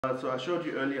So I showed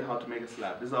you earlier how to make a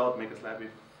slab. This is how I would make a slab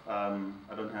if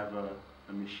I don't have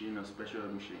a machine, a special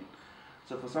machine.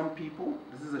 So for some people,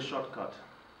 this is a shortcut.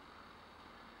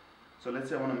 So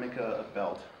let's say I want to make a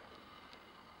belt.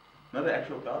 Not the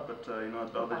actual belt, but you know, a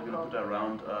belt that you're going to put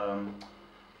around.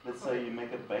 Let's say you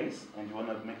make a base and you want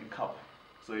to make a cup.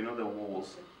 So you know the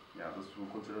walls. Yeah, this we'll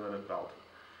consider that a belt.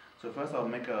 So first I'll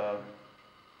make a,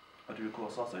 what do we call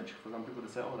a sausage? For some people they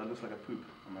say, oh, that looks like a poop.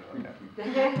 I'm like, okay.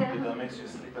 If that makes you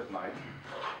sleep at night.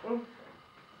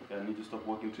 Okay, I need to stop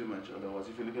walking too much, otherwise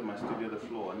if you look at my studio, the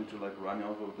floor, I need to like run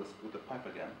over with the pipe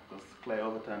again, because clay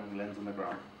over time lands on the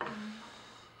ground.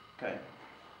 Okay,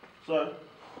 so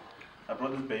I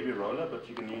brought this baby roller, but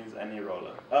you can use any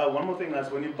roller. One more thing is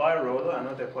when you buy a roller, I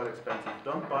know they're quite expensive,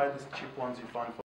 don't buy these cheap ones you find for